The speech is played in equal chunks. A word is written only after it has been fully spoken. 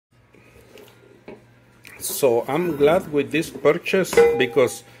So I'm glad with this purchase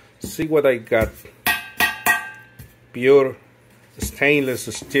because see what I got. Pure stainless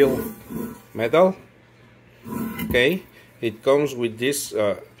steel metal. Okay, it comes with this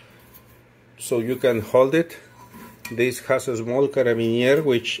so you can hold it. This has a small carabinier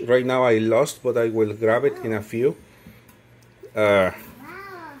which right now I lost, but I will grab it in a few.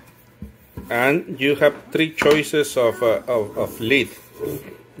 And you have three choices of lid.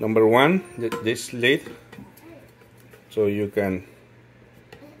 Number one, this lid, so you can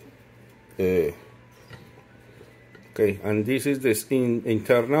okay, and this is the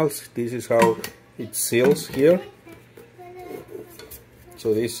internals. This is how it seals here.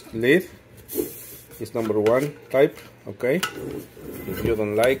 So this lid is number one type. Okay, if you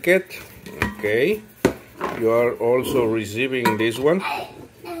don't like it, okay, you are also receiving this one.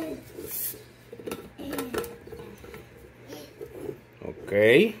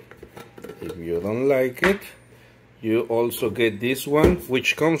 Okay, if you don't like it, you also get this one,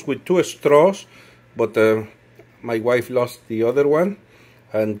 which comes with two straws, but my wife lost the other one,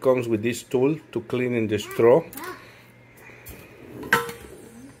 and comes with this tool to clean in the straw.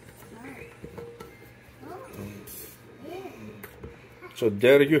 So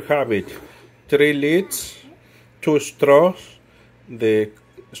there you have it, 3 lids, 2 straws, the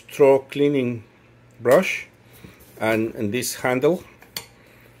straw cleaning brush, and this handle.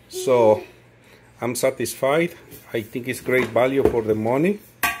 So I'm satisfied. I think it's great value for the money.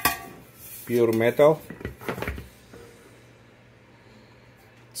 Pure metal,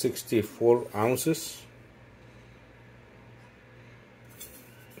 64 ounces.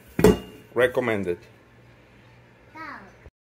 Recommended.